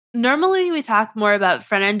Normally, we talk more about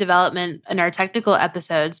front-end development in our technical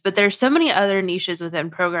episodes, but there's so many other niches within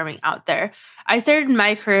programming out there. I started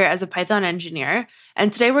my career as a Python engineer,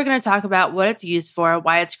 and today we're going to talk about what it's used for,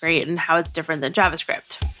 why it's great, and how it's different than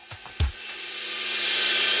JavaScript.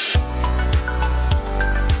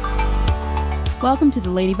 Welcome to the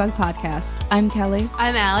Ladybug Podcast. I'm Kelly.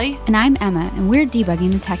 I'm Allie. And I'm Emma, and we're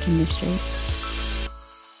debugging the tech industry.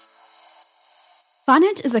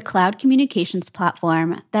 Vonage is a cloud communications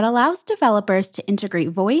platform that allows developers to integrate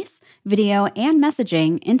voice, video, and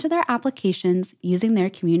messaging into their applications using their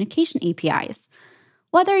communication APIs.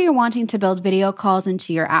 Whether you're wanting to build video calls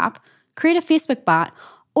into your app, create a Facebook bot,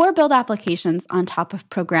 or build applications on top of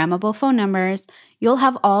programmable phone numbers, you'll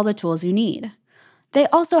have all the tools you need. They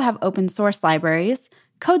also have open source libraries,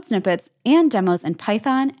 code snippets, and demos in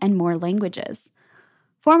Python and more languages.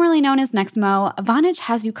 Formerly known as Nexmo, Vonage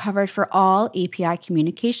has you covered for all API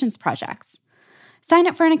communications projects. Sign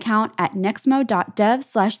up for an account at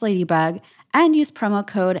nexmo.dev/ladybug and use promo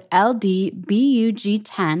code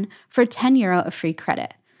LDBUG10 for €10 of free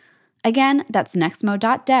credit. Again, that's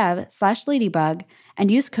nexmo.dev/ladybug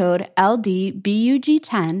and use code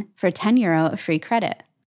LDBUG10 for €10 of free credit.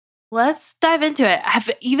 Let's dive into it. Have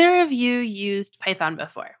either of you used Python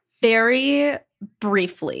before? Very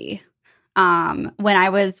briefly. When I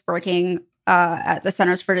was working at the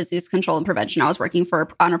Centers for Disease Control and Prevention, I was working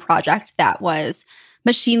on a project that was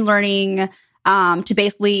machine learning to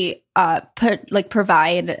basically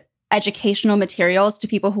provide educational materials to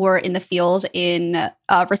people who are in the field in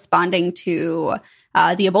responding to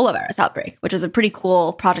the Ebola virus outbreak, which is a pretty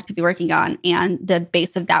cool project to be working on. And the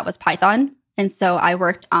base of that was Python. And so I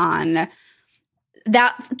worked on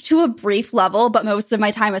that to a brief level, but most of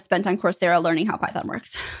my time was spent on Coursera learning how Python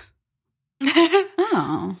works.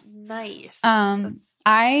 Oh, nice.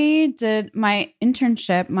 I did my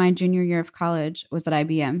internship, my junior year of college was at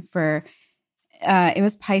IBM for, it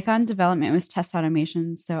was Python development. It was test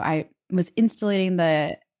automation. So I was automating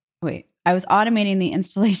the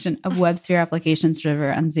installation of WebSphere application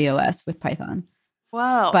server on ZOS with Python.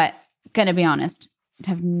 Wow. But gonna be honest, I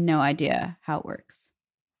have no idea how it works.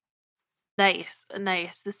 Nice.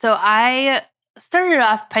 So I started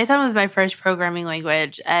off, Python was my first programming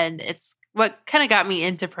language, and it's what kind of got me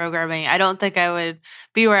into programming. I don't think I would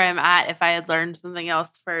be where I'm at if I had learned something else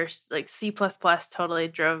first. Like C++ totally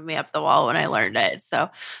drove me up the wall when I learned it. So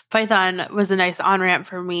Python was a nice on-ramp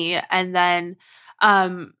for me. And then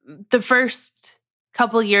the first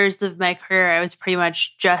couple years of my career, I was pretty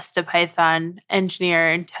much just a Python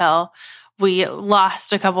engineer until we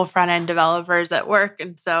lost a couple front-end developers at work.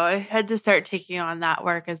 And so I had to start taking on that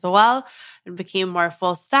work as well and became more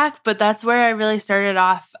full stack. But that's where I really started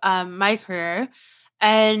off my career.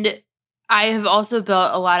 And I have also built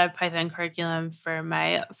a lot of Python curriculum for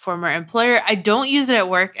my former employer. I don't use it at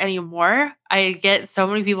work anymore. I get so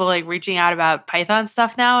many people reaching out about Python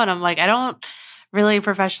stuff now. And I'm like, I don't really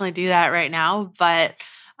professionally do that right now. But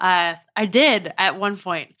I did at one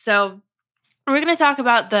point. So we're going to talk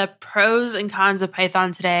about the pros and cons of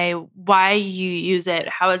Python today, why you use it,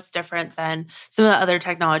 how it's different than some of the other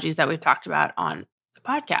technologies that we've talked about on the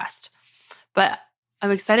podcast. But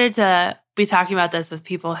I'm excited to be talking about this with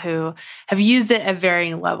people who have used it at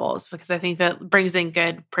varying levels because I think that brings in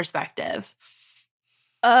good perspective.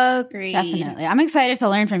 Agreed. Definitely. I'm excited to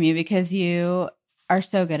learn from you because you are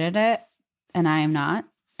so good at it and I am not.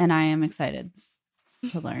 And I am excited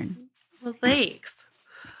to learn. Well, thanks.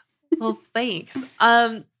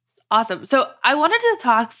 Awesome. So I wanted to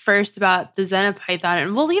talk first about the Zen of Python,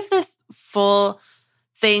 and we'll leave this full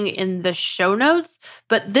thing in the show notes,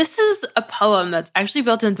 but this is a poem that's actually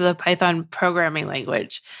built into the Python programming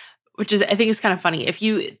language, which I think is kind of funny. If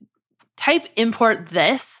you type import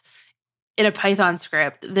this in a Python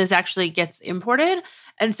script, this actually gets imported.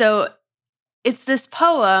 And so it's this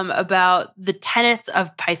poem about the tenets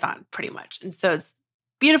of Python, pretty much. And so it's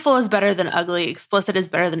beautiful is better than ugly. Explicit is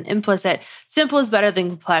better than implicit. Simple is better than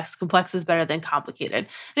complex. Complex is better than complicated.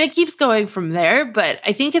 And it keeps going from there. But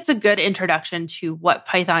I think it's a good introduction to what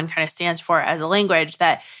Python kind of stands for as a language,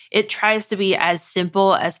 that it tries to be as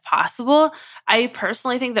simple as possible. I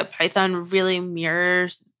personally think that Python really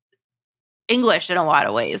mirrors English in a lot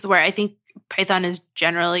of ways, where I think Python is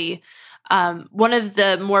generally one of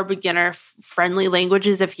the more beginner-friendly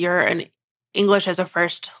languages if you're an English as a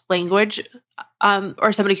first language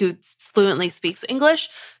or somebody who fluently speaks English.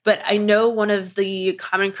 But I know one of the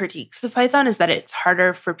common critiques of Python is that it's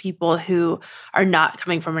harder for people who are not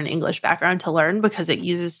coming from an English background to learn because it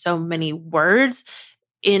uses so many words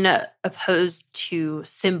opposed to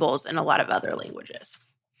symbols in a lot of other languages.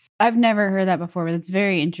 I've never heard that before, but it's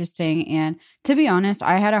very interesting. And to be honest,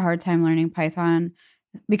 I had a hard time learning Python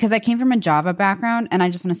because I came from a Java background, and I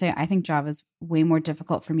just want to say I think Java is way more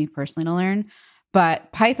difficult for me personally to learn.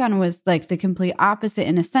 But Python was like the complete opposite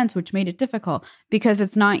in a sense, which made it difficult because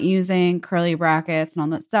it's not using curly brackets and all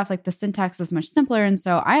that stuff. Like the syntax is much simpler. And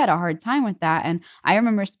so I had a hard time with that. And I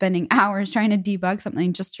remember spending hours trying to debug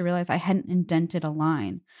something just to realize I hadn't indented a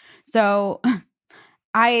line. So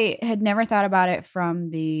I had never thought about it from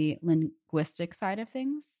the linguistic side of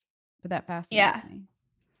things, but that fascinates me.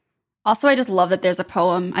 Also, I just love that there's a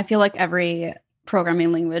poem. I feel like every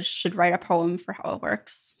programming language should write a poem for how it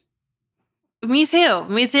works. Me too.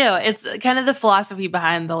 It's kind of the philosophy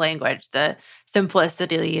behind the language, the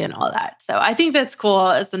simplicity and all that. So I think that's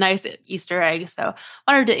cool. It's a nice Easter egg. So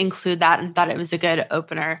I wanted to include that and thought it was a good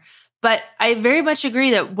opener. But I very much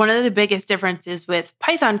agree that one of the biggest differences with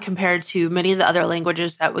Python compared to many of the other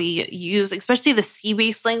languages that we use, especially the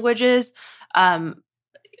C-based languages,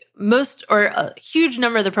 most or a huge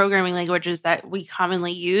number of the programming languages that we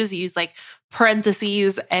commonly use like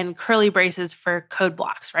parentheses and curly braces for code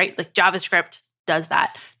blocks, right? Like JavaScript does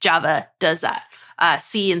that. Java does that.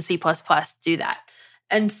 C and C++ do that.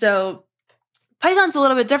 And so Python's a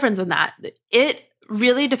little bit different than that. It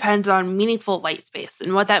really depends on meaningful white space.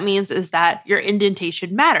 And what that means is that your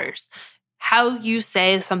indentation matters. How you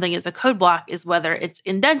say something is a code block is whether it's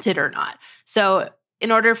indented or not. So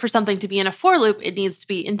in order for something to be in a for loop, it needs to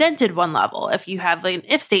be indented one level. If you have like an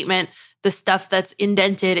if statement, the stuff that's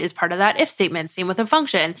indented is part of that if statement. Same with a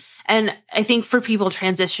function. And I think for people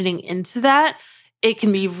transitioning into that, it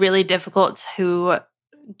can be really difficult to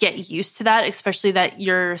get used to that, especially that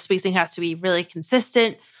your spacing has to be really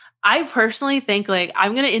consistent. I personally think like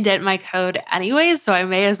I'm going to indent my code anyways, so I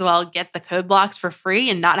may as well get the code blocks for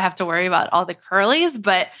free and not have to worry about all the curlies.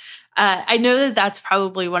 But I know that that's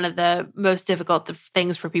probably one of the most difficult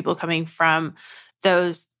things for people coming from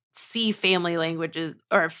those C family languages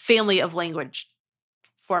or family of language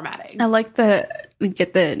formatting. I like we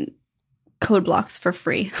get the code blocks for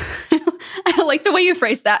free. I like the way you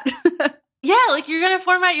phrase that. Yeah, like you're going to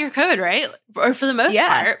format your code, right? Or for the most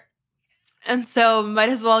part. And so might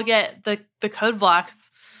as well get the code blocks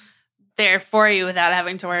there for you without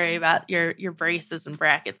having to worry about your braces and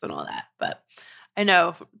brackets and all that. But I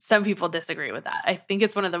know some people disagree with that. I think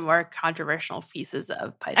it's one of the more controversial pieces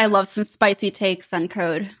of Python. I love some spicy takes on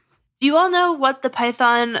code. Do you all know what the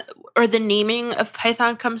Python or the naming of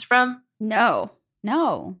Python comes from? No.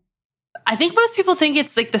 I think most people think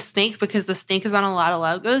it's like the snake because the snake is on a lot of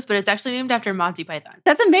logos, but it's actually named after Monty Python.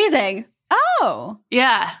 That's amazing. Oh.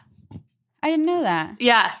 Yeah. I didn't know that.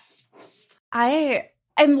 Yeah. I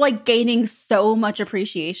am like gaining so much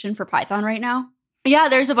appreciation for Python right now. Yeah,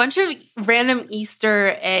 there's a bunch of random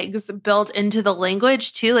Easter eggs built into the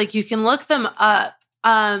language too. Like you can look them up.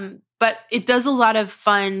 But it does a lot of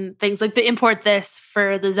fun things like the import this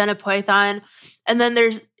for the XenoPython. And then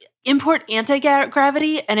there's import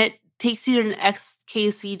anti-gravity and it takes you to an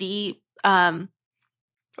XKCD,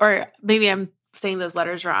 or maybe I'm saying those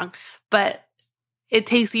letters wrong, but it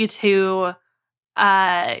takes you to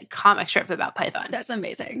a comic strip about Python. That's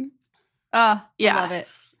amazing. Yeah. I love it.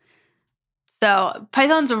 So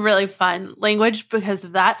Python's a really fun language because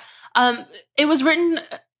of that. It was written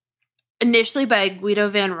initially by Guido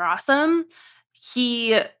van Rossum.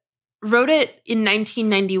 He wrote it in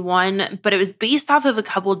 1991, but it was based off of a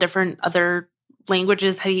couple different other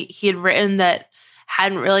languages that he had written that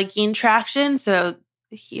hadn't really gained traction. So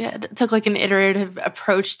he took like an iterative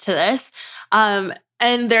approach to this. And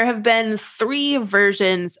there have been 3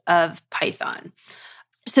 versions of Python.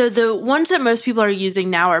 So the ones that most people are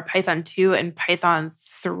using now are Python 2 and Python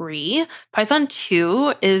 3. Python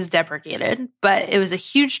 2 is deprecated, but it was a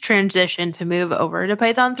huge transition to move over to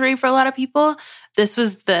Python 3 for a lot of people. This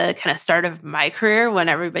was the kind of start of my career when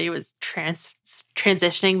everybody was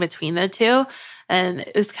transitioning between the two. And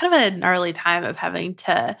it was kind of a gnarly time of having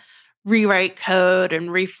to rewrite code and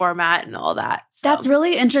reformat and all that. So. That's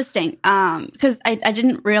really interesting because I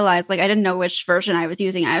didn't realize, like I didn't know which version I was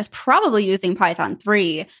using. I was probably using Python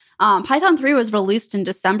 3. Python 3 was released in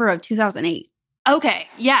December of 2008. Okay.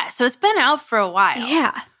 Yeah. So it's been out for a while.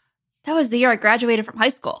 Yeah. That was the year I graduated from high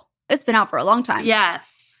school. It's been out for a long time. Yeah.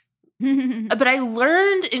 But I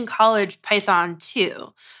learned in college Python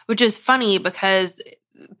 2, which is funny because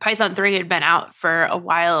Python 3 had been out for a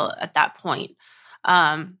while at that point.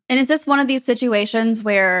 And is this one of these situations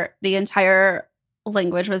where the entire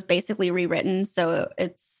language was basically rewritten so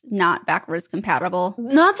it's not backwards compatible?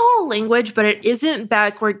 Not the whole language, but it isn't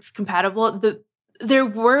backwards compatible. There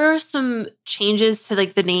were some changes to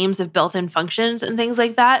like the names of built-in functions and things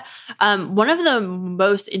like that. One of the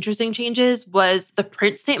most interesting changes was the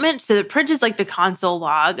print statement. So the print is like the console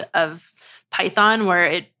log of Python where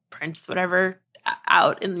it prints whatever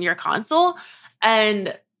out in your console.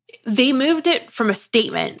 And they moved it from a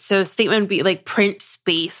statement. So a statement would be like print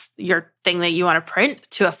space, your thing that you want to print,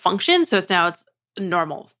 to a function. So it's a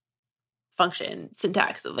normal function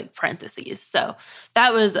syntax of like parentheses. So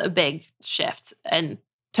that was a big shift and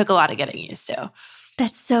took a lot of getting used to.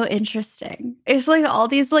 That's so interesting. It's like all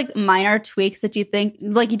these like minor tweaks that you think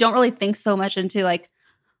like you don't really think so much into like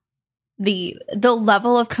the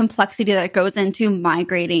level of complexity that goes into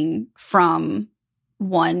migrating from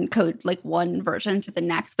one code, like one version to the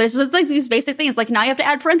next. But it's just like these basic things. Like now you have to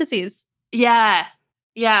add parentheses. Yeah.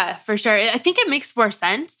 Yeah, for sure. I think it makes more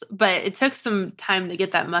sense, but it took some time to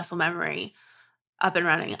get that muscle memory up and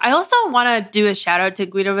running. I also want to do a shout out to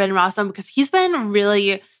Guido van Rossum because he's been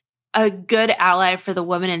really a good ally for the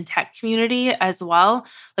women in tech community as well.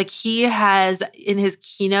 Like he has in his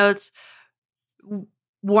keynotes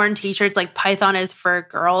worn t-shirts like Python is for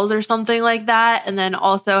girls or something like that. And then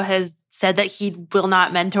also has said that he will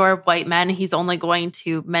not mentor white men. He's only going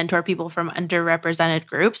to mentor people from underrepresented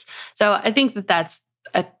groups. So I think that that's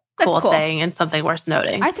a cool thing and something worth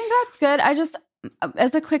noting. I think that's good. I just,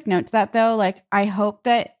 as a quick note to that though, like I hope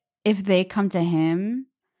that if they come to him,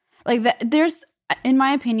 like there's, in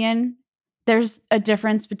my opinion, there's a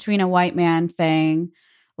difference between a white man saying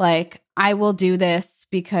like, I will do this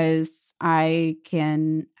because I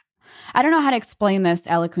don't know how to explain this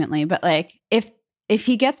eloquently, but like if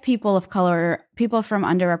he gets people of color, people from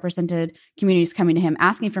underrepresented communities coming to him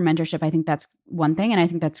asking for mentorship, I think that's one thing. And I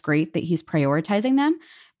think that's great that he's prioritizing them.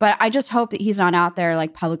 But I just hope that he's not out there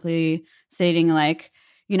like publicly stating like,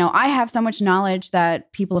 you know, I have so much knowledge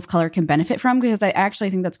that people of color can benefit from, because I actually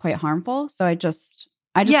think that's quite harmful. So I just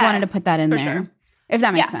wanted to put that in there. Sure. If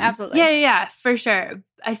that makes sense. Absolutely. Yeah, for sure.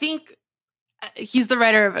 I think he's the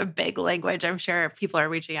writer of a big language. I'm sure people are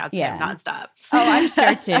reaching out to him nonstop. Oh, I'm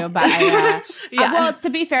sure too. But well, to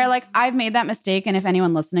be fair, like I've made that mistake, and if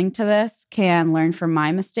anyone listening to this can learn from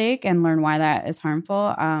my mistake and learn why that is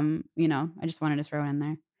harmful, you know, I just wanted to throw it in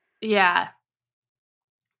there. Yeah.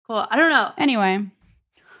 Cool. I don't know. Anyway,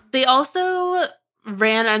 they also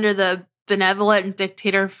ran under the benevolent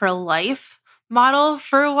dictator for life model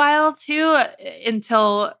for a while too,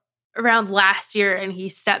 until around last year, and he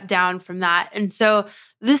stepped down from that. And so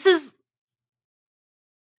this is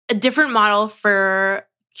a different model for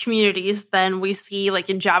communities than we see like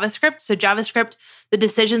in JavaScript. So JavaScript, the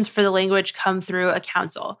decisions for the language come through a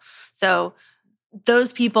council. So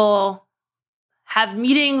those people have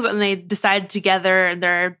meetings and they decide together, and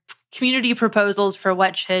there are community proposals for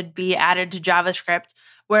what should be added to JavaScript.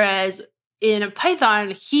 Whereas in Python,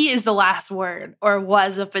 he is the last word, or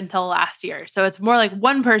was up until last year. So it's more like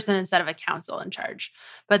one person instead of a council in charge.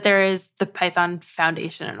 But there is the Python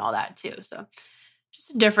Foundation and all that too. So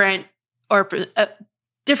just a different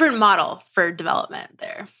model for development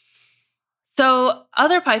there. So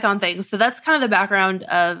other Python things. So that's kind of the background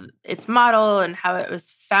of its model and how it was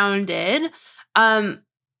founded. Other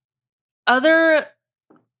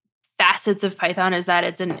facets of Python is that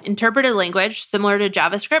it's an interpreted language similar to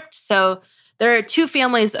JavaScript. So there are two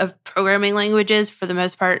families of programming languages for the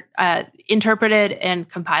most part, interpreted and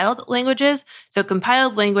compiled languages. So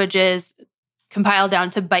compiled languages compile down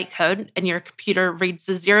to bytecode, and your computer reads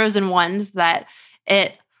the zeros and ones that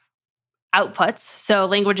it outputs. So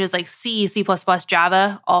languages like C, C++,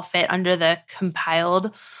 Java all fit under the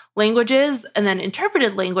compiled languages. And then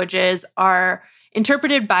interpreted languages are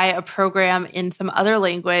interpreted by a program in some other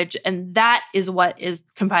language, and that is what is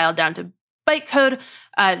compiled down to bytecode.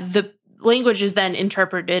 The language is then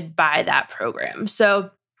interpreted by that program.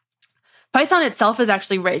 So Python itself is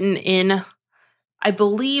actually written in, I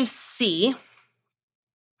believe, C.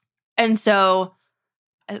 And so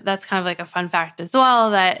that's kind of like a fun fact as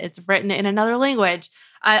well, that it's written in another language.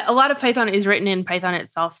 A lot of Python is written in Python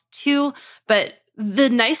itself too, but the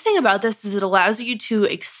nice thing about this is it allows you to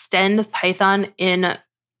extend Python in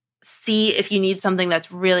C if you need something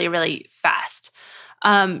that's really, really fast.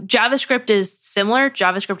 JavaScript is similar.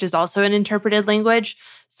 JavaScript is also an interpreted language,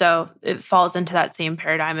 so it falls into that same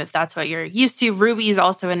paradigm if that's what you're used to. Ruby is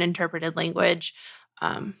also an interpreted language.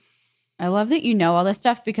 I love that you know all this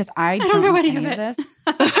stuff, because I don't know any of this.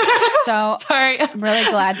 So sorry, I'm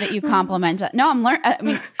really glad that you compliment it. No,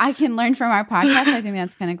 I can learn from our podcast. I think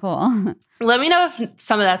that's kind of cool. Let me know if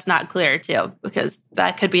some of that's not clear too, because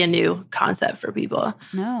that could be a new concept for people.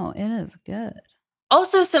 No, it is good.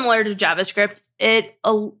 Also similar to JavaScript,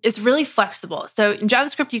 it's really flexible. So in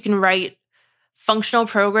JavaScript, you can write functional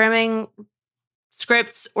programming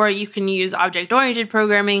scripts, or you can use object-oriented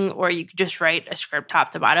programming, or you could just write a script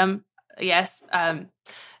top to bottom. Yes.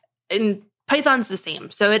 And Python's the same.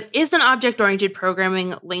 So it is an object-oriented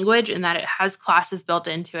programming language in that it has classes built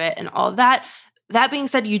into it and all of that. That being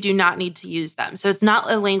said, you do not need to use them. So it's not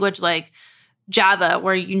a language like Java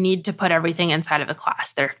where you need to put everything inside of a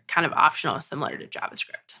class. They're kind of optional, similar to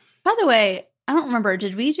JavaScript. By the way, I don't remember.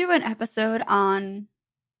 Did we do an episode on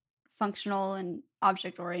functional and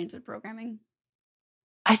object-oriented programming?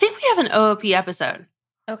 I think we have an OOP episode.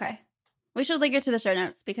 Okay. We should link it to the show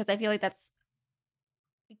notes because I feel like that's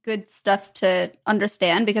good stuff to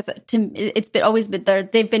understand because always been there.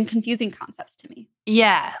 They've been confusing concepts to me.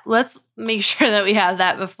 Yeah. Let's make sure that we have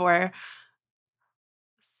that before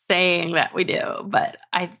saying that we do. But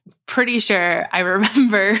I'm pretty sure I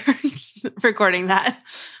remember recording that.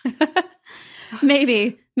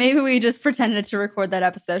 Maybe we just pretended to record that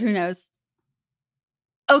episode. Who knows?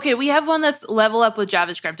 Okay, we have one that's level up with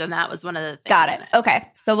JavaScript, and that was one of the things. Got it. Okay.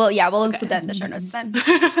 So we'll include that in the show notes then.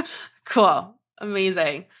 Cool.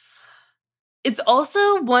 Amazing. It's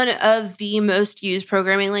also one of the most used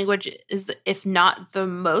programming languages, if not the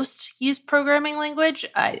most used programming language.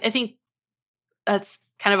 I think that's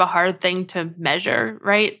kind of a hard thing to measure,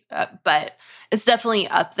 right? But it's definitely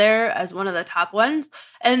up there as one of the top ones.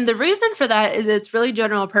 And the reason for that is it's really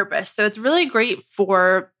general purpose. So it's really great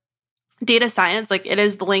for data science. Like, it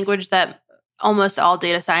is the language that almost all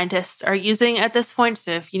data scientists are using at this point.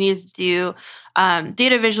 So if you need to do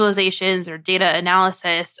data visualizations or data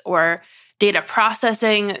analysis or data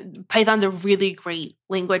processing, Python's a really great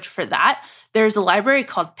language for that. There's a library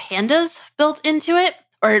called Pandas built into it,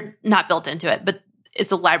 or not built into it, but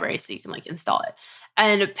it's a library so you can like install it.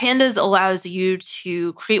 And Pandas allows you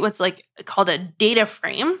to create what's like called a data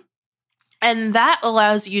frame. And that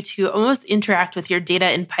allows you to almost interact with your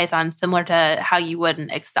data in Python similar to how you would in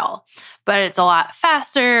Excel. But it's a lot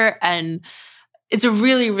faster and it's a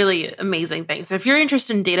really, really amazing thing. So if you're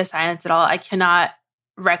interested in data science at all, I cannot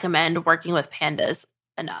recommend working with Pandas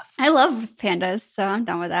enough. I love Pandas, so I'm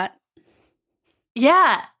done with that.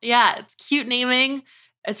 Yeah. It's cute naming.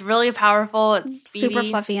 It's really powerful. It's speedy. Super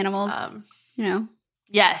fluffy animals,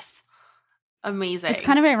 Yes. Amazing. It's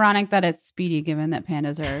kind of ironic that it's speedy given that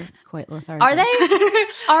pandas are quite lethargic. Are they?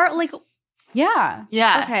 Yeah.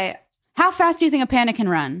 Yeah. Okay. How fast do you think a panda can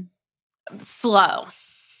run? Slow.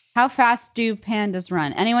 How fast do pandas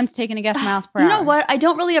run? Anyone's taking a guess miles per hour? You know what? I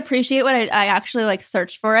don't really appreciate what I actually like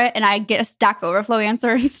search for it and I get a Stack Overflow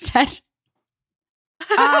answer instead.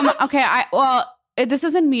 Okay. This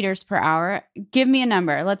is in meters per hour. Give me a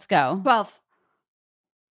number. Let's go. 12.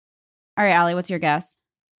 All right, Allie, what's your guess?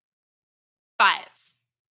 5.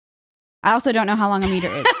 I also don't know how long a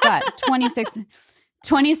meter is, but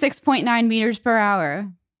 26.9 meters per hour.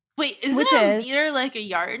 Wait, isn't a meter like a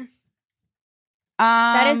yard?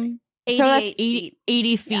 That is 88 so that's feet.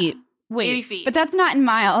 80 feet. Yeah. Wait, 80 feet. But that's not in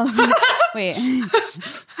miles. Wait.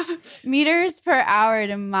 Meters per hour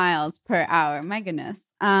to miles per hour. My goodness.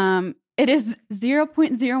 It is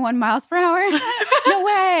 0.01 miles per hour. No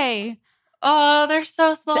way. Oh, they're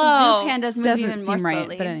so slow. The zoo pandas move Doesn't even more seem right,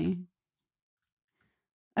 slowly.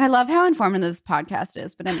 but I love how informative this podcast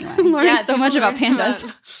is, but anyway. I'm learning so much about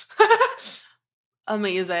pandas.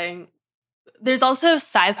 Amazing. There's also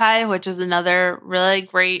SciPy, which is another really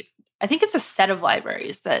great, I think it's a set of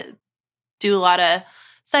libraries that do a lot of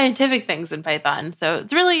scientific things in Python. So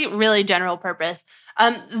it's really, really general purpose.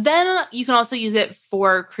 Then you can also use it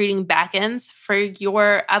for creating backends for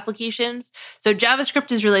your applications. So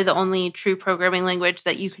JavaScript is really the only true programming language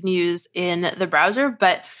that you can use in the browser,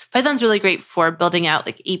 but Python's really great for building out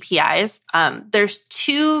like APIs. There's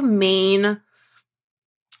 2 main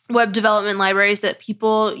web development libraries that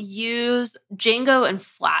people use, Django and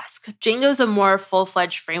Flask. Django is a more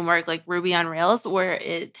full-fledged framework like Ruby on Rails, where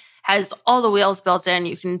it has all the wheels built in.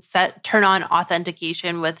 You can turn on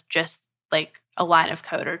authentication with just like a line of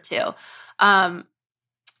code or 2,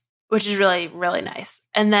 which is really, really nice.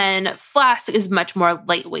 And then Flask is much more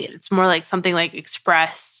lightweight. It's more like something like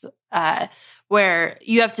Express, where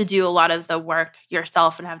you have to do a lot of the work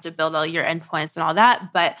yourself and have to build all your endpoints and all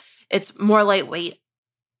that, but it's more lightweight.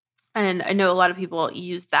 And I know a lot of people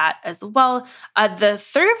use that as well. The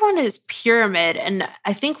third one is Pyramid, and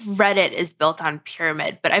I think Reddit is built on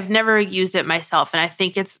Pyramid, but I've never used it myself, and I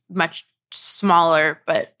think it's much smaller,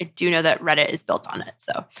 but I do know that Reddit is built on it.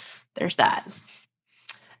 So there's that.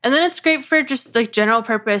 And then it's great for just like general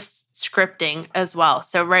purpose scripting as well.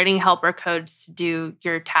 So writing helper codes to do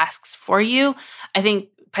your tasks for you. I think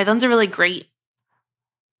Python's a really great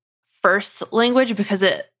first language because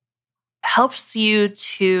it helps you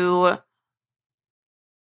to,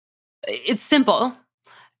 it's simple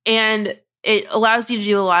and it allows you to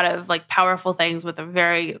do a lot of like powerful things with a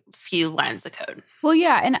very few lines of code. Well,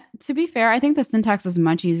 yeah. And to be fair, I think the syntax is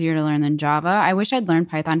much easier to learn than Java. I wish I'd learned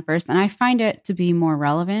Python first, and I find it to be more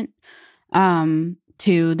relevant to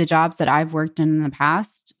to the jobs that I've worked in the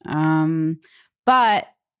past. But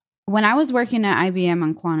when I was working at IBM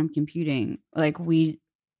on quantum computing, like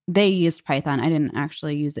they used Python. I didn't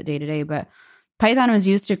actually use it day to day, but Python was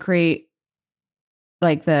used to create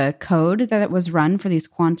like the code that was run for these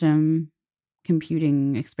quantum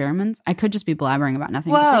computing experiments. I could just be blabbering about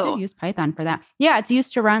nothing, but they did use Python for that. Yeah, it's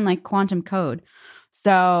used to run like quantum code.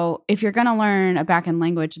 So if you're going to learn a backend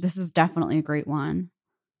language, this is definitely a great one.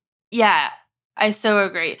 Yeah, I so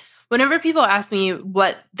agree. Whenever people ask me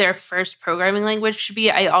what their first programming language should be,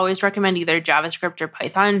 I always recommend either JavaScript or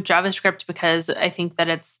Python. JavaScript because I think that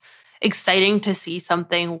it's exciting to see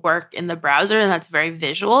something work in the browser, and that's very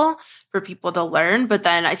visual for people to learn. But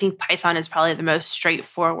then I think Python is probably the most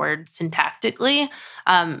straightforward syntactically.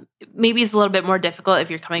 Maybe it's a little bit more difficult if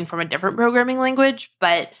you're coming from a different programming language,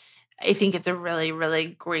 but I think it's a really, really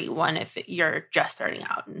great one if you're just starting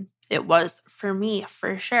out. And it was for me,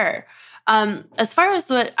 for sure. As far as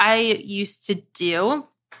what I used to do,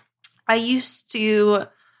 I used to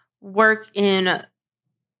work in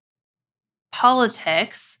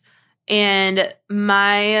politics, and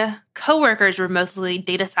my coworkers were mostly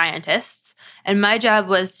data scientists, and my job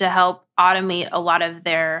was to help automate a lot of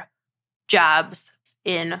their jobs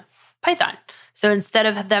in Python. So instead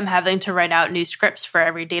of them having to write out new scripts for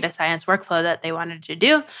every data science workflow that they wanted to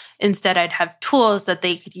do, instead I'd have tools that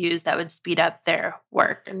they could use that would speed up their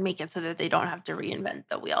work and make it so that they don't have to reinvent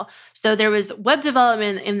the wheel. So there was web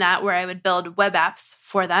development in that where I would build web apps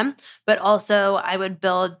for them, but also I would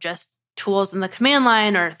build just tools in the command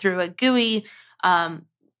line or through a GUI,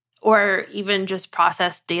 or even just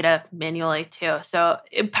process data manually too. So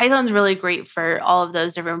Python's really great for all of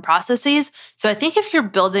those different processes. So I think if you're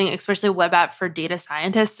building, especially a web app for data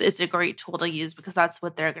scientists, it's a great tool to use because that's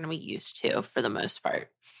what they're going to be used to for the most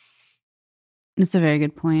part. That's a very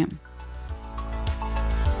good point.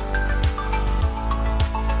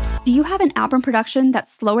 Do you have an app in production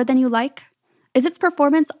that's slower than you like? Is its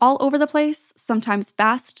performance all over the place, sometimes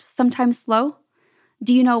fast, sometimes slow?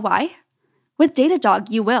 Do you know why? With Datadog,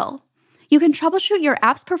 you will. You can troubleshoot your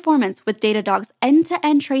app's performance with Datadog's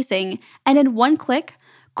end-to-end tracing, and in one click,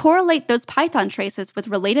 correlate those Python traces with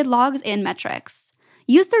related logs and metrics.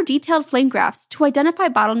 Use their detailed flame graphs to identify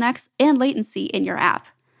bottlenecks and latency in your app.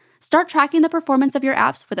 Start tracking the performance of your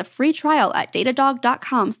apps with a free trial at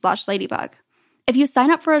datadog.com/ladybug. If you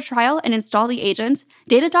sign up for a trial and install the agent,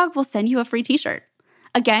 Datadog will send you a free t-shirt.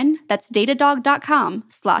 Again, that's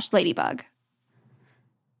datadog.com/ladybug.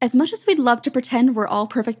 As much as we'd love to pretend we're all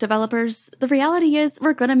perfect developers, the reality is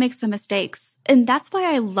we're going to make some mistakes. And that's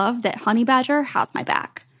why I love that Honeybadger has my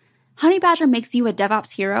back. Honeybadger makes you a DevOps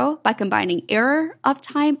hero by combining error,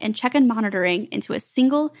 uptime, and check-in monitoring into a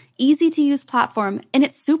single, easy-to-use platform, and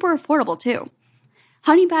it's super affordable too.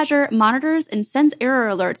 Honeybadger monitors and sends error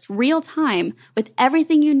alerts real-time with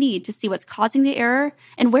everything you need to see what's causing the error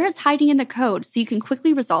and where it's hiding in the code so you can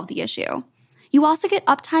quickly resolve the issue. You also get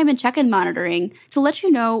uptime and check-in monitoring to let you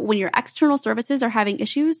know when your external services are having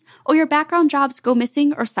issues or your background jobs go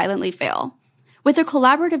missing or silently fail. With their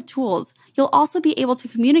collaborative tools, you'll also be able to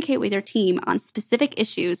communicate with your team on specific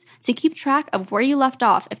issues to keep track of where you left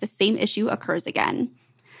off if the same issue occurs again.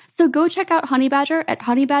 So go check out Honeybadger at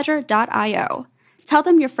honeybadger.io. Tell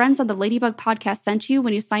them your friends on the Ladybug podcast sent you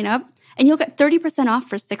when you sign up, and you'll get 30% off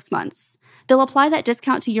for 6 months. They'll apply that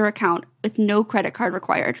discount to your account with no credit card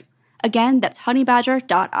required. Again, that's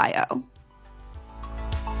honeybadger.io.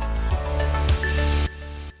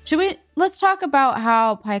 Let's talk about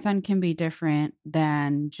how Python can be different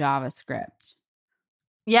than JavaScript.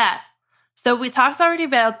 Yeah. So we talked already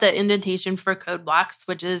about the indentation for code blocks,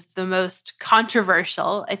 which is the most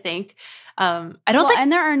controversial, I think. And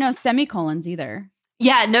there are no semicolons either.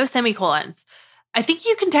 Yeah, no semicolons. I think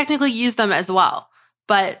you can technically use them as well,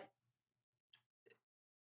 but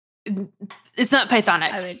it's not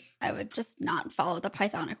Pythonic. I would just not follow the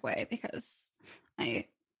Pythonic way because I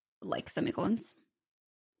like semicolons.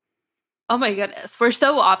 Oh my goodness, we're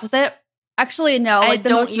so opposite. Actually, no. Like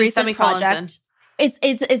the most recent project,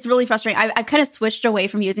 it's really frustrating. I've kind of switched away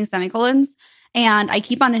from using semicolons, and I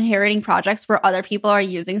keep on inheriting projects where other people are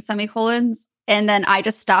using semicolons, and then I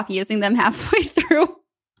just stop using them halfway through.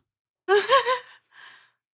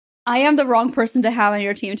 I am the wrong person to have on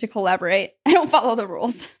your team to collaborate. I don't follow the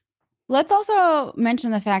rules. Let's also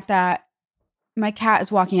mention the fact that my cat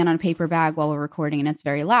is walking in on a paper bag while we're recording, and it's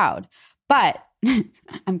very loud. But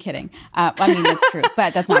I'm kidding. I mean, that's true,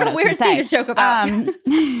 but that's not what I was going to say. Weird thing to joke about.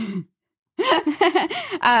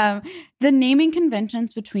 The naming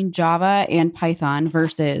conventions between Java and Python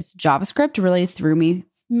versus JavaScript really threw me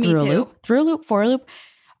through a loop, for a loop.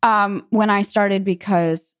 When I started,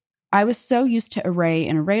 because I was so used to array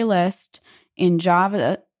and array list in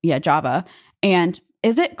Java. Yeah, Java. And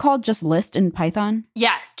is it called just list in Python?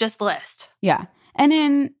 Yeah, just list. Yeah. And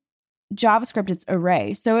in JavaScript, it's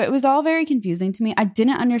array. So it was all very confusing to me. I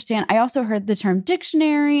didn't understand. I also heard the term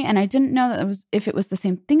dictionary, and I didn't know that if it was the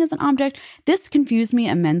same thing as an object. This confused me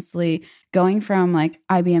immensely, going from like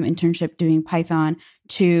IBM internship doing Python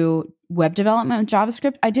to web development with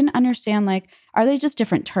JavaScript. I didn't understand, like, are they just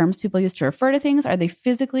different terms people use to refer to things? Are they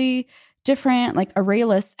physically different? Like array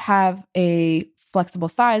lists have a flexible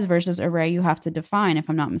size versus array you have to define, if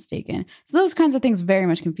I'm not mistaken. So those kinds of things very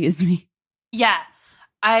much confused me. Yeah,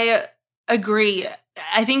 I agree.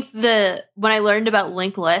 I think when I learned about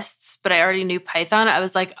linked lists, but I already knew Python, I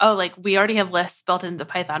was like, oh, like we already have lists built into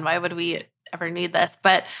Python. Why would we ever need this?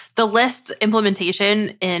 But the list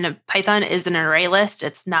implementation in Python is an array list.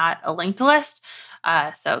 It's not a linked list.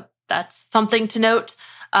 So that's something to note.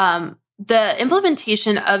 The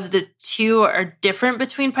implementation of the two are different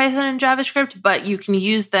between Python and JavaScript, but you can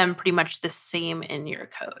use them pretty much the same in your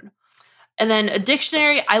code. And then a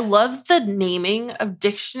dictionary, I love the naming of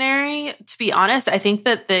dictionary. To be honest, I think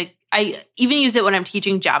that I even use it when I'm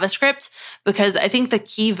teaching JavaScript because I think the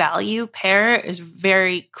key value pair is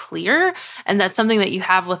very clear, and that's something that you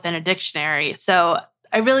have within a dictionary. So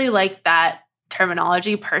I really like that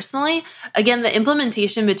terminology personally. Again, the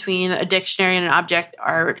implementation between a dictionary and an object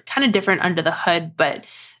are kind of different under the hood, but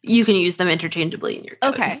you can use them interchangeably in your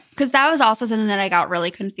code. Okay, because that was also something that I got really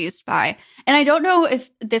confused by. And I don't know if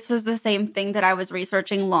this was the same thing that I was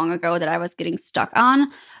researching long ago that I was getting stuck on.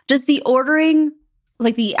 Does the ordering,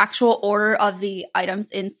 like the actual order of the items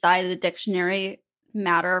inside of the dictionary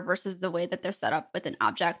matter versus the way that they're set up with an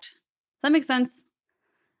object? Does that make sense?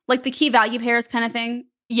 Like the key value pairs kind of thing?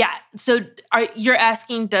 Yeah. So you're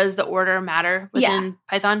asking, does the order matter within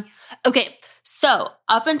Python? Okay. So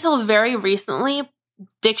up until very recently,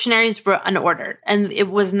 dictionaries were unordered, and it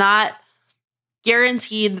was not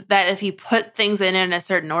guaranteed that if you put things in a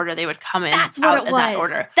certain order, they would come in That's what out it in was. that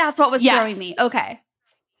order. That's what was throwing me. Okay.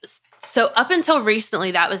 So up until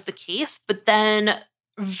recently, that was the case. But then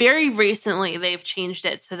very recently, they've changed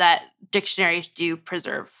it so that dictionaries do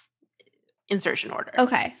preserve insertion order.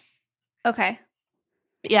 Okay.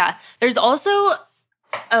 Yeah. There's also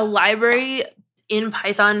a library in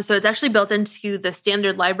Python. So it's actually built into the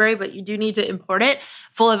standard library, but you do need to import it,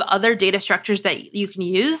 full of other data structures that you can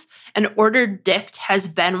use. And ordered dict has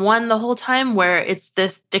been one the whole time, where it's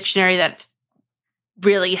this dictionary that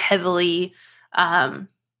really heavily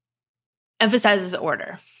emphasizes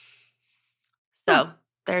order. So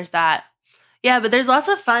there's that. Yeah, but there's lots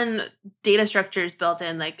of fun data structures built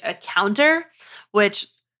in, like a counter, which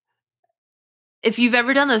if you've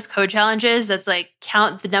ever done those code challenges, that's like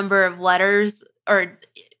count the number of letters or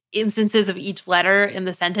instances of each letter in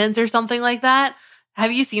the sentence or something like that.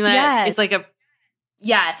 Have you seen that? Yes. It's like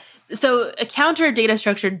so a counter data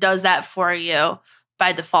structure does that for you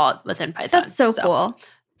by default within Python. That's so cool.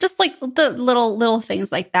 Just like the little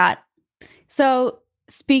things like that. So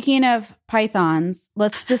speaking of Pythons,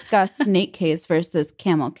 let's discuss snake case versus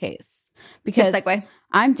camel case. Because Good segue.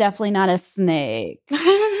 I'm definitely not a snake.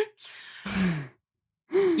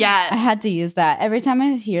 Yeah. I had to use that. Every time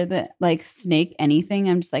I hear the like snake anything,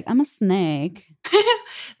 I'm just like, I'm a snake.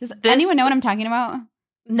 Does anyone know what I'm talking about?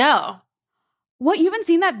 No. What, you haven't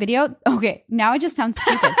seen that video? Okay, now I just sound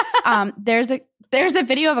stupid. There's a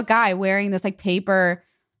video of a guy wearing this like paper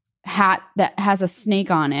hat that has a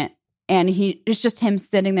snake on it. And it's just him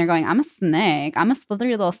sitting there going, I'm a snake. I'm a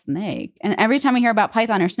slithery little snake. And every time I hear about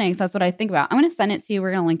Python or snakes, that's what I think about. I'm going to send it to you.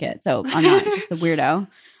 We're going to link it. So I'm not just the weirdo.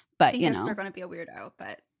 But, you know. You're going to be a weirdo,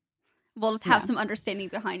 but we'll just have some understanding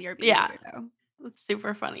behind your being a weirdo. That's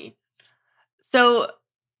super funny. So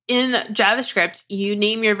in JavaScript, you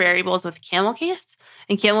name your variables with camel case.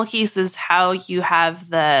 And camel case is how you have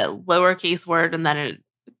the lowercase word and then a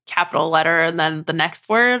capital letter and then the next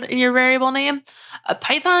word in your variable name.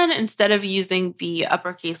 Python, instead of using the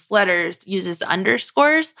uppercase letters, uses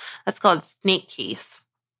underscores. That's called snake case.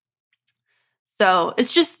 So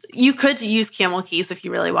it's just, you could use camel case if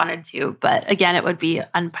you really wanted to, but again, it would be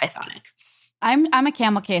unPythonic. I'm a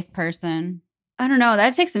camel case person. I don't know.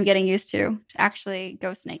 That takes some getting used to actually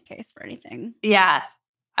go snake case for anything. Yeah.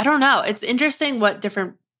 I don't know. It's interesting what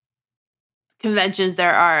different conventions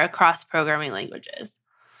there are across programming languages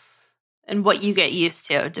and what you get used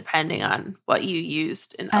to depending on what you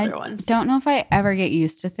used in other ones. Don't know if I ever get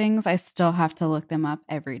used to things. I still have to look them up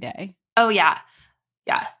every day. Oh, yeah.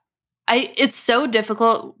 Yeah. It's so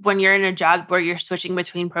difficult when you're in a job where you're switching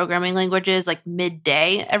between programming languages like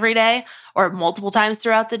midday every day or multiple times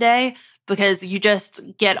throughout the day, because you just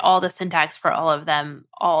get all the syntax for all of them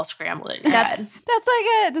all scrambled in your head.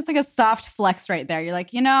 That's like a soft flex right there. You're like,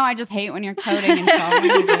 I just hate when you're coding in 12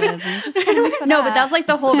 languages. And just kind of mix it No, up. but that's like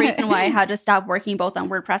the whole reason why I had to stop working both on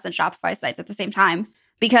WordPress and Shopify sites at the same time,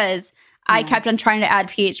 because I kept on trying to add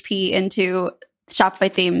PHP into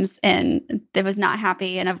Shopify themes and it was not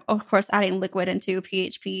happy. And of course, adding Liquid into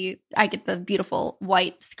PHP, I get the beautiful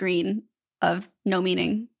white screen of no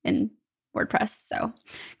meaning in WordPress. So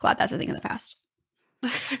glad that's a thing in the past.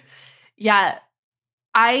 Yeah.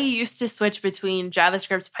 I used to switch between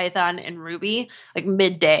JavaScript, Python, and Ruby like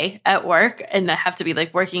midday at work. And I have to be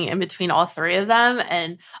like working in between all three of them.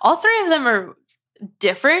 And all three of them are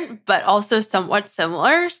different, but also somewhat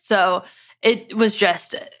similar. So it was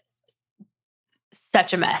just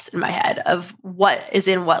such a mess in my head of what is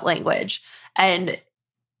in what language. And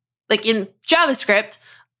like in JavaScript,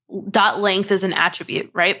 .length is an attribute,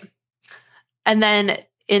 right? And then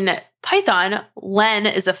in Python, len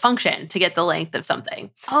is a function to get the length of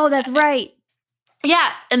something. Oh, that's right.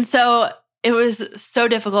 Yeah. And so it was so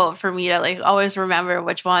difficult for me to like always remember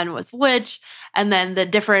which one was which. And then the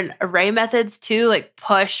different array methods too, like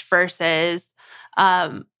push versus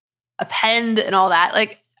append and all that.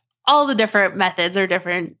 Like all the different methods are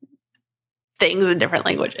different things in different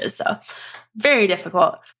languages. So very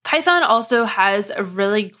difficult. Python also has a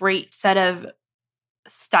really great set of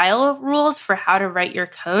style rules for how to write your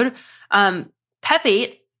code.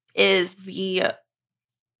 Pep8 is the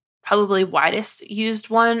probably widest used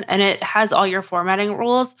one, and it has all your formatting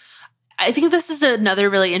rules. I think this is another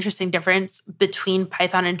really interesting difference between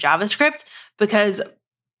Python and JavaScript, because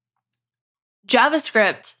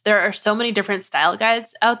JavaScript, there are so many different style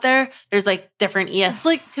guides out there. There's like different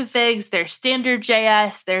ESLint configs, there's standard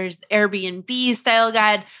JS, there's Airbnb style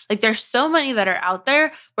guide. Like there's so many that are out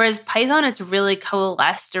there. Whereas Python, it's really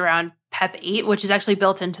coalesced around Pep8, which is actually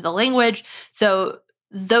built into the language. So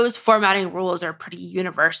those formatting rules are pretty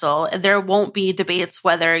universal. And there won't be debates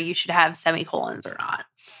whether you should have semicolons or not.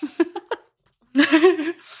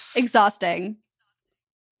 Exhausting.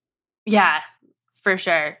 Yeah, for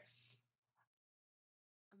sure.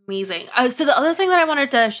 Amazing. So the other thing that I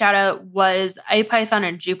wanted to shout out was IPython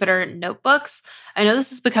and Jupyter notebooks. I know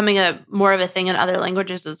this is becoming more of a thing in other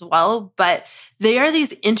languages as well, but they are these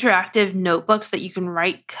interactive notebooks that you can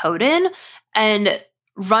write code in and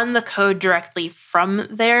run the code directly from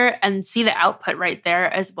there and see the output right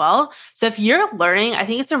there as well. So if you're learning, I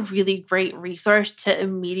think it's a really great resource to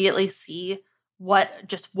immediately see what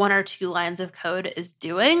just one or two lines of code is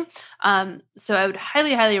doing. So I would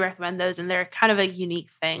highly, highly recommend those. And they're kind of a unique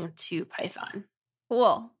thing to Python.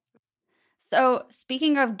 Cool. So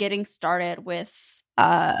speaking of getting started with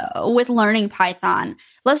learning Python,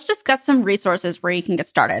 let's discuss some resources where you can get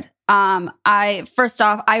started. First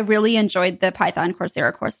off, I really enjoyed the Python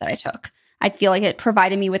Coursera course that I took. I feel like it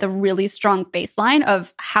provided me with a really strong baseline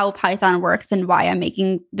of how Python works and why I'm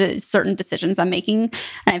making the certain decisions I'm making.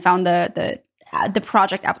 And I found the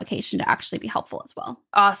project application to actually be helpful as well.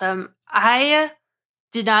 Awesome. I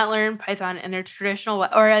did not learn Python in a traditional way,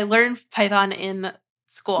 or I learned Python in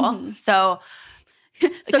school. Mm-hmm. So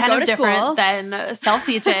kind of different than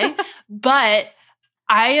self-teaching. But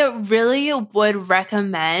I really would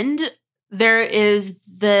recommend, there is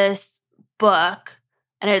this book,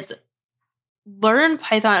 and it's Learn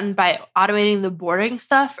Python by Automating the Boring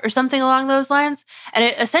Stuff or something along those lines. And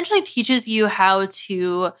it essentially teaches you how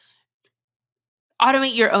to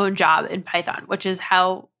automate your own job in Python, which is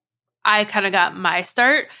how I kind of got my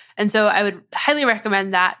start. And so I would highly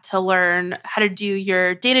recommend that to learn how to do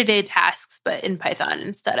your day-to-day tasks, but in Python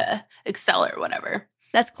instead of Excel or whatever.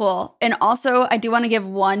 That's cool. And also, I do want to give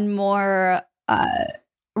one more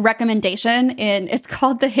recommendation. It's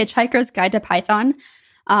called The Hitchhiker's Guide to Python,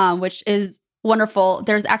 which is wonderful.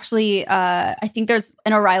 There's actually, I think there's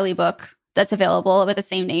an O'Reilly book that's available with the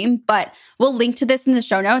same name, but we'll link to this in the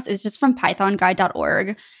show notes. It's just from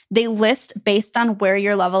pythonguide.org. They list based on where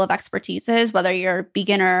your level of expertise is, whether you're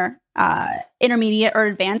beginner, intermediate, or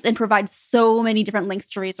advanced, and provide so many different links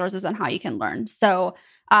to resources on how you can learn. So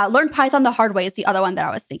Learn Python the Hard Way is the other one that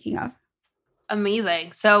I was thinking of.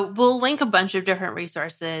 Amazing. So we'll link a bunch of different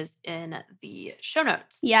resources in the show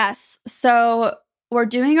notes. Yes. So we're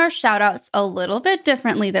doing our shout outs a little bit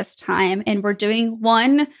differently this time, and we're doing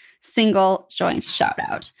one single joint shout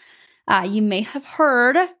out. You may have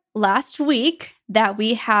heard last week that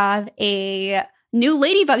we have a new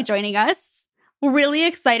ladybug joining us. We're really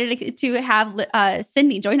excited to have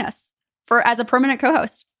Sydney join us as a permanent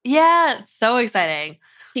co-host. Yeah, it's so exciting.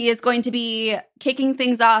 She is going to be kicking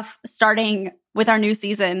things off, starting with our new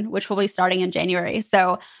season, which will be starting in January.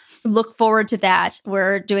 So look forward to that.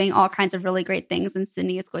 We're doing all kinds of really great things, and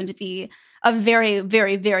Sydney is going to be a very,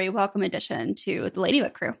 very, very welcome addition to the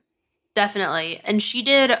Ladybug crew. Definitely. And she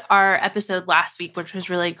did our episode last week, which was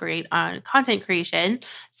really great on content creation.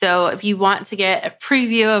 So if you want to get a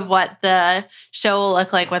preview of what the show will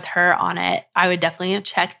look like with her on it, I would definitely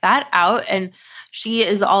check that out. And she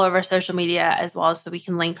is all over social media as well. So we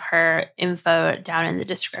can link her info down in the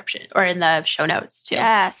description or in the show notes too.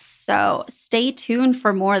 Yes. So stay tuned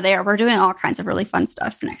for more there. We're doing all kinds of really fun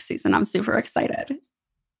stuff for next season. I'm super excited.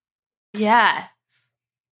 Yeah.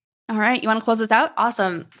 All right. You want to close this out?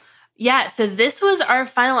 Awesome. Yeah, so this was our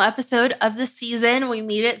final episode of the season. We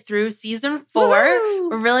made it through season 4. Woo!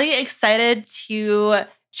 We're really excited to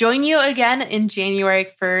join you again in January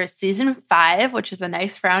for season 5, which is a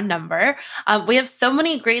nice round number. We have so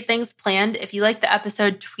many great things planned. If you like the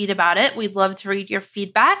episode, tweet about it. We'd love to read your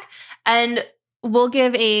feedback. And we'll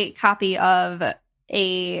give a copy of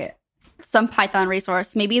some Python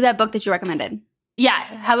resource, maybe that book that you recommended. Yeah,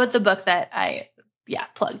 how about the book that I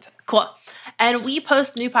plugged. Cool. And we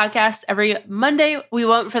post new podcasts every Monday. We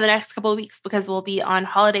won't for the next couple of weeks because we'll be on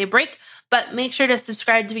holiday break, but make sure to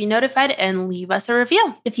subscribe to be notified and leave us a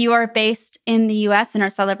review. If you are based in the US and are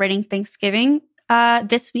celebrating Thanksgiving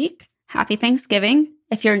this week, happy Thanksgiving.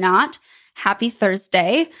 If you're not, happy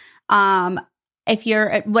Thursday. If you're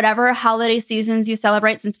at whatever holiday seasons you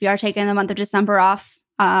celebrate, since we are taking the month of December off,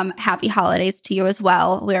 happy holidays to you as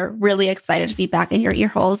well. We're really excited to be back in your ear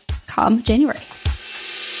holes come January.